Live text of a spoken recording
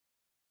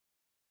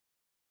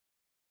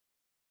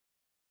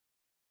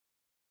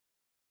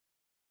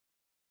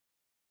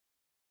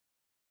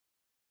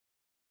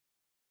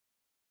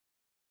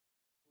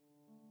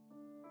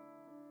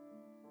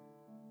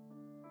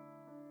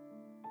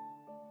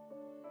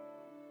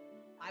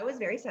I was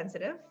very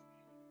sensitive.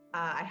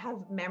 I have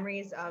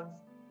memories of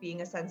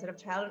being a sensitive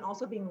child and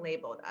also being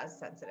labeled as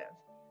sensitive.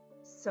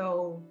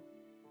 So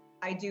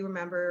I do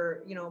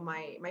remember,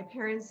 my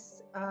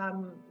parents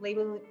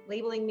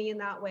labeling me in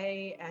that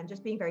way and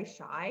just being very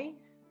shy.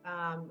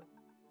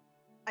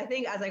 I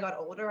think as I got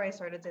older, I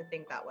started to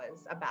think that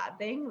was a bad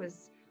thing.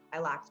 I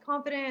lacked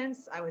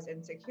confidence, I was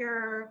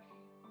insecure,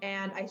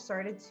 and I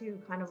started to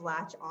kind of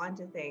latch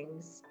onto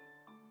things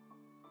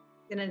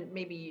in a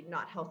maybe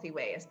not healthy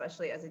way,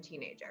 especially as a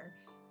teenager.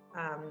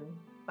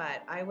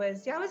 But I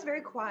was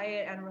very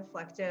quiet and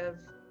reflective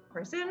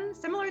person,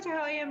 similar to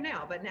how I am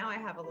now, but now I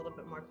have a little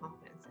bit more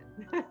confidence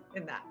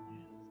in that.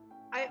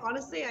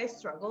 I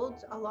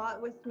struggled a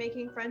lot with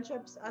making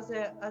friendships as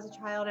a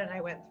child, and I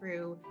went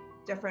through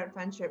different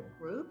friendship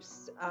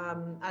groups,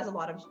 as a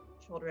lot of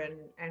children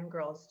and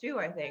girls do,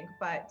 I think.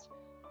 But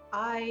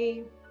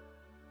I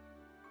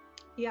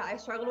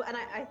struggled, and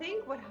I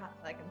think I'm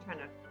trying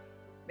to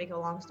make a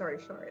long story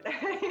short,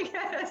 I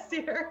guess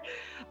here.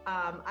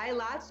 I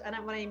latched, and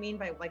what I mean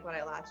by when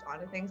I latched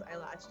onto things, I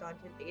latched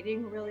onto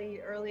dating really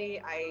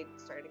early. I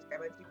started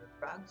experimenting with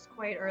drugs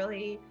quite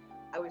early.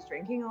 I was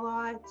drinking a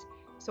lot.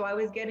 So I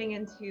was getting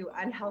into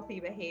unhealthy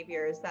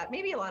behaviors that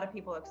maybe a lot of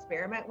people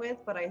experiment with,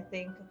 but I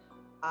think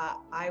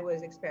I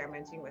was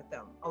experimenting with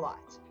them a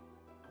lot.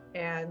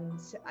 And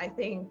I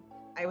think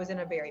I was in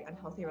a very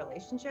unhealthy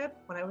relationship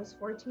when I was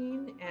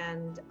 14,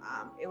 and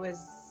it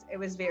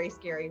was very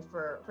scary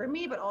for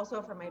me, but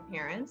also for my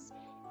parents.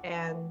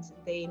 And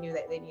they knew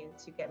that they needed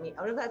to get me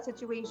out of that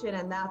situation,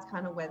 and that's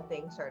kind of when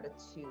things started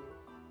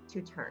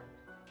to turn.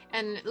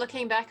 And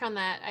looking back on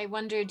that, I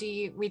wonder,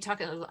 we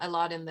talk a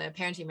lot in the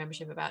parenting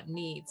membership about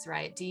needs,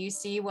 right? Do you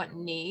see what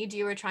need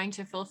you were trying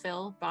to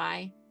fulfill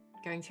by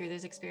going through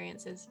those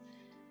experiences?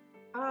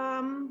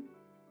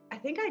 I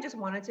think I just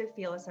wanted to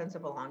feel a sense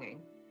of belonging.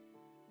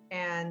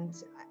 And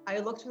I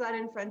looked for that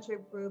in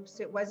friendship groups.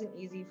 It wasn't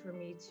easy for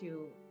me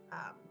to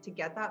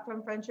get that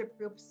from friendship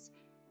groups.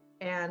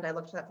 And I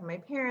looked for that from my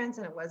parents,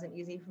 and it wasn't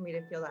easy for me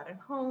to feel that at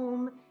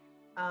home.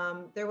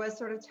 There was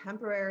sort of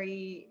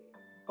temporary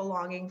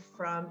belonging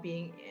from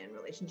being in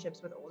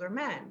relationships with older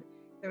men.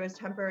 There was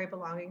temporary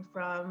belonging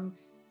from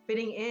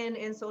fitting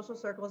in social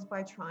circles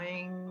by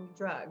trying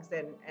drugs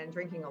and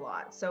drinking a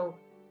lot. So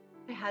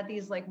I had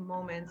these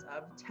moments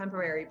of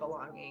temporary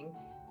belonging,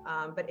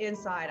 but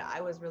inside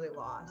I was really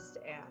lost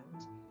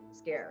and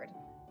scared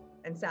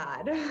and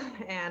sad.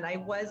 And I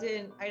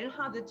didn't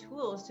have the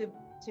tools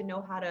to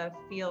know how to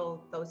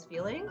feel those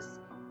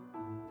feelings.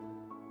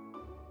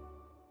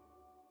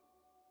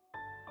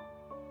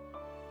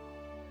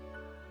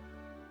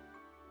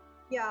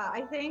 Yeah,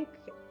 I think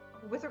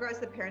with regards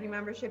to the parenting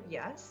membership,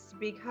 yes,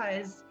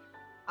 because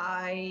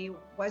I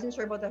wasn't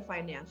sure about the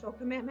financial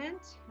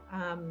commitment,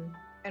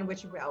 and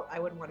which route I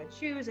would want to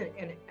choose, and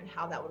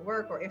how that would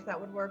work, or if that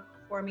would work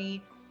for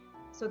me.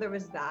 So there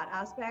was that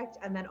aspect.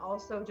 And then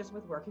also just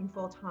with working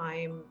full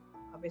time,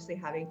 obviously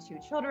having 2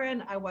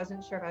 children, I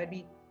wasn't sure if I would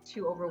be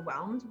too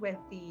overwhelmed with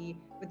the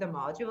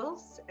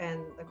modules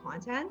and the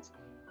content.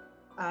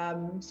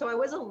 So I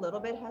was a little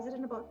bit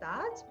hesitant about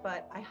that,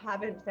 but I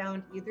haven't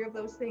found either of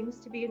those things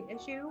to be an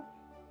issue.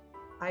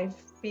 I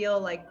feel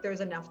like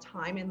there's enough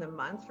time in the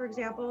month, for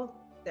example,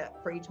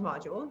 that for each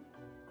module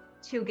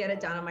to get it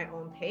done on my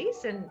own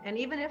pace. And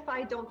even if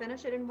I don't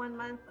finish it in 1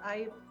 month,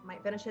 I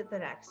might finish it the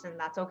next, and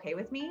that's okay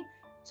with me.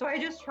 So I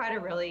just try to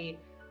really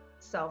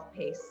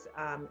self-pace,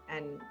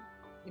 and,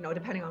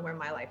 depending on where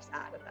my life's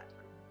at that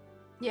time.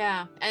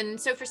 Yeah. And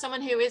so for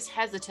someone who is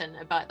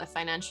hesitant about the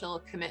financial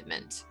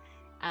commitment,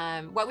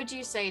 what would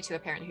you say to a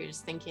parent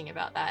who's thinking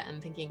about that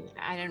and thinking,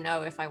 I don't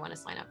know if I want to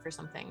sign up for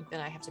something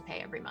that I have to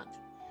pay every month?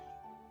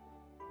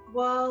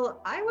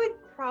 Well, I would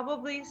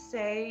probably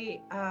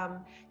say,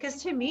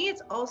 because to me,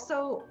 it's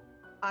also,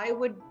 I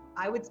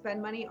would spend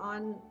money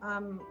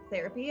on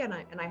therapy, and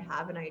I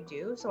have, and I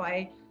do. So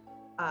I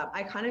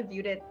kind of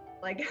viewed it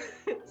like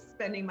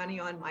spending money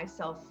on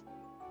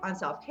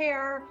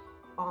self-care,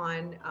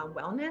 on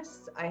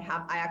wellness. I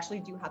actually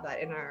do have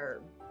that in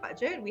our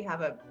budget. We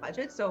have a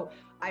budget, so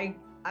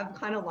I've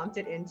kind of lumped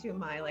it into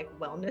my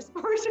wellness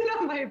portion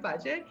of my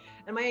budget,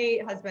 and my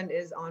husband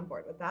is on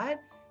board with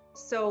that.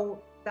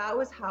 So that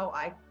was how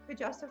I could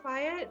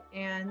justify it.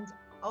 And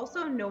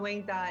also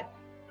knowing that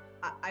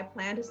I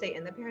plan to stay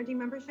in the parenting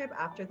membership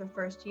after the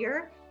first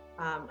year.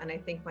 And I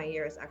think my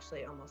year is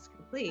actually almost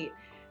complete,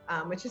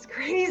 which is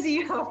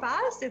crazy how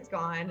fast it's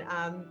gone,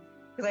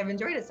 because I've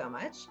enjoyed it so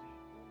much.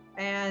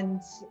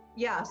 And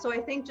yeah, so I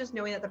think just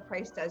knowing that the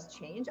price does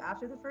change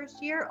after the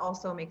first year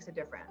also makes a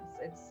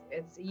difference.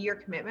 It's a year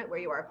commitment where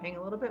you are paying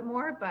a little bit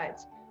more, but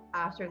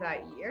after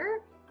that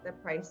year, the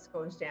price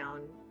goes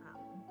down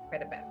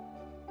quite a bit.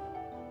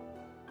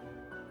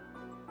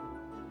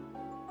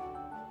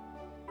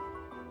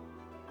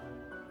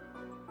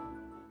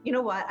 You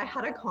know what? I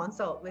had a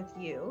consult with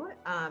you,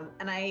 and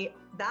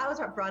that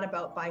was brought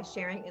about by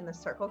sharing in the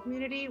Circle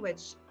community,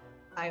 which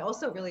I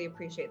also really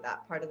appreciate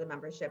that part of the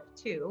membership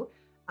too.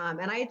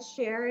 And I had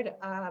shared,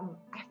 I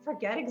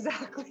forget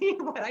exactly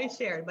what I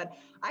shared, but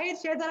I had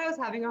shared that I was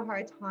having a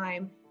hard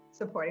time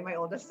supporting my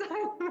oldest son,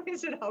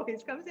 which it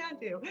always comes down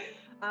to.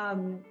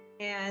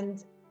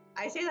 And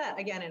I say that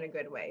again in a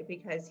good way,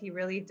 because he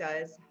really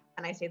does.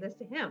 And I say this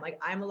to him, like,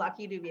 I'm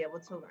lucky to be able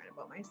to learn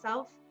about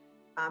myself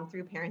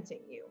through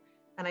parenting you.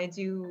 And I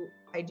do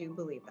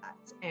believe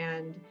that.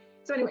 And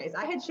so anyways,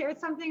 I had shared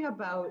something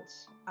about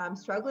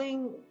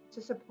struggling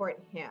to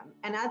support him.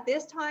 And at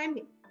this time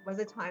was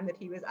a time that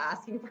he was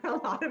asking for a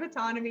lot of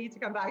autonomy, to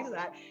come back to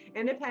that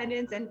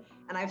independence. And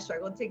I've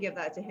struggled to give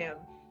that to him.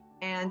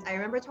 And I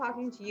remember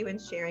talking to you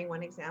and sharing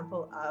one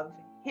example of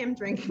him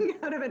drinking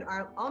out of an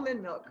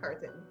almond milk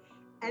carton.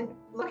 And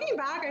looking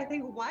back, I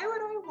think, why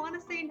would I want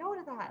to say no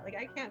to that? Like,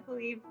 I can't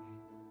believe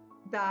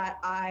that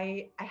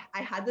I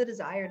had the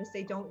desire to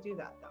say, don't do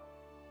that though.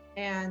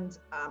 And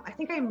I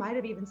think I might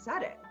have even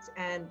said it.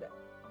 And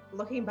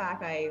looking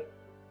back, I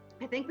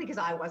think because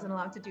I wasn't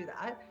allowed to do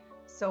that,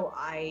 so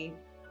I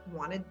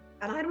wanted,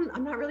 and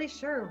I'm not really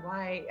sure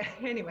why.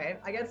 Anyway,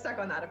 I got stuck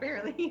on that.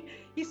 Apparently,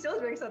 he still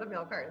drinks out of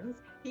milk cartons.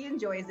 He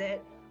enjoys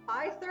it.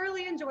 I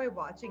thoroughly enjoy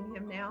watching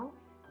him now,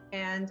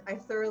 and I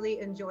thoroughly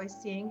enjoy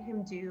seeing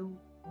him do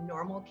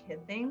normal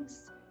kid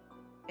things.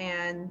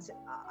 And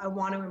I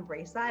want to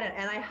embrace that.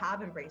 And I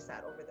have embraced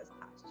that over this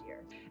past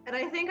year. And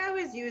I think I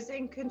was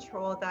using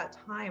control at that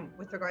time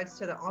with regards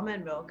to the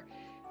almond milk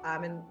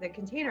in the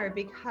container,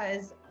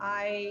 because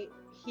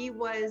he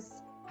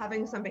was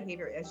having some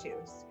behavior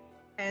issues.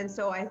 And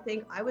so I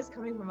think I was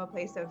coming from a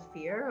place of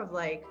fear of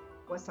like,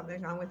 was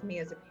something wrong with me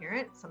as a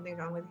parent? Something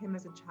wrong with him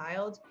as a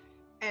child?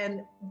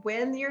 And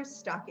when you're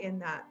stuck in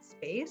that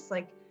space,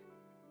 like,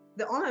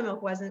 the almond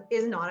milk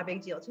is not a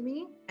big deal to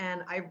me.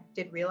 And I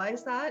did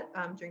realize that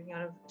drinking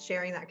out of,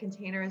 sharing that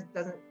container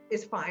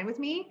is fine with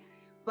me.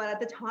 But at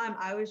the time,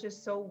 I was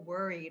just so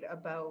worried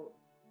about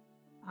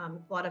a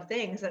lot of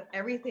things, that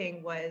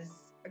everything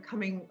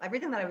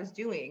that I was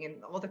doing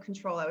and all the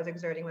control I was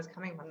exerting was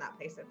coming from that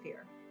place of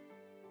fear.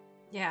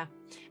 Yeah.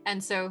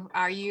 And so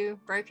are you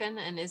broken,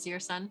 and is your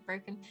son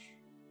broken?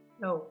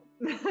 No,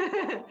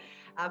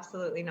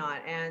 absolutely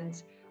not.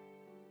 And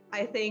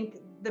I think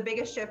the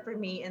biggest shift for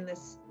me in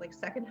this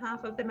second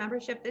half of the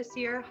membership this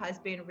year has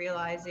been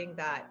realizing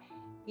that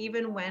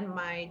even when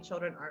my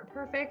children aren't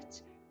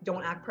perfect,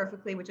 don't act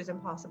perfectly, which is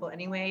impossible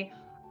anyway,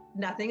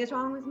 nothing is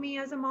wrong with me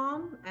as a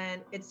mom.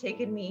 And it's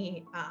taken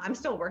me, I'm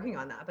still working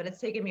on that, but it's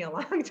taken me a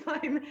long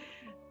time,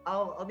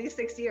 all these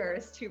 6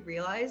 years, to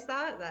realize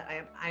that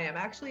I am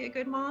actually a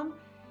good mom.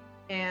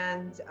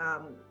 And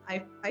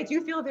I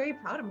do feel very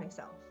proud of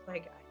myself.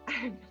 Like,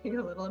 I'm getting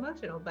a little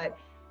emotional, but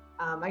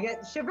I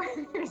get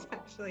shivers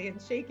actually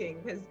and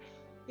shaking, because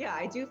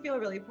I do feel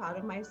really proud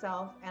of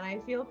myself. And I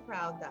feel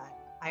proud that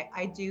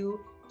I do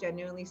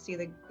genuinely see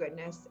the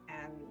goodness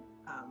and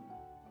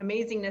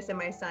amazingness in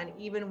my son,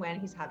 even when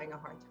he's having a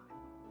hard time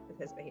with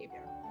his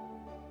behavior.